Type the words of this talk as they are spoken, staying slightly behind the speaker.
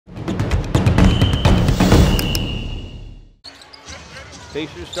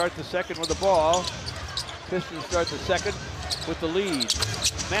Pacers start the second with the ball. Pistons start the second with the lead.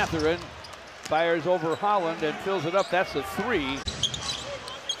 Mathurin fires over Holland and fills it up. That's a three.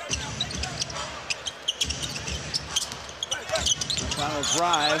 Final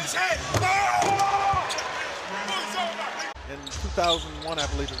drive. In 2001, I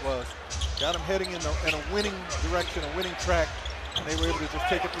believe it was. Got him heading in a winning direction, a winning track, and they were able to just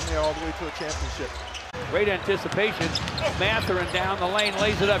take it from there all the way to a championship. Great anticipation. Mathurin down the lane,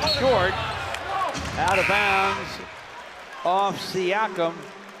 lays it up short. Out of bounds, off Siakam.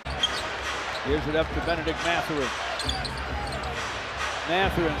 Gives it up to Benedict Mathurin.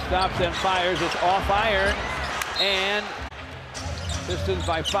 Mathurin stops and fires. It's off iron, and Pistons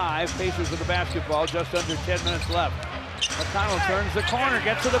by 5. Pacers with the basketball, just under 10 minutes left. McConnell turns the corner,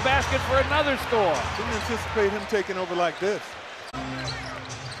 gets to the basket for another score. Didn't anticipate him taking over like this.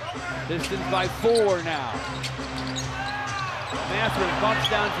 Pistons by 4 now. Mathurin bumps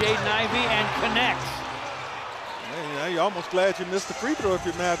down Jaden Ivey and connects. Man, you're almost glad you missed the free throw if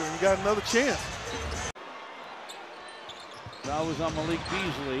you're Mathurin. You got another chance. Foul was on Malik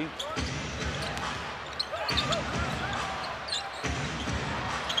Beasley.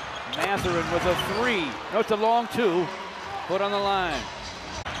 Mathurin with a 3. No, it's a long 2. Put on the line.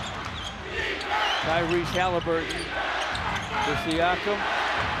 Tyrese Halliburton to Siakam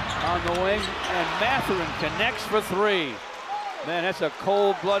on the wing, and Mathurin connects for 3. Man, that's a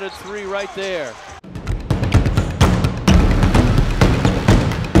cold-blooded 3 right there.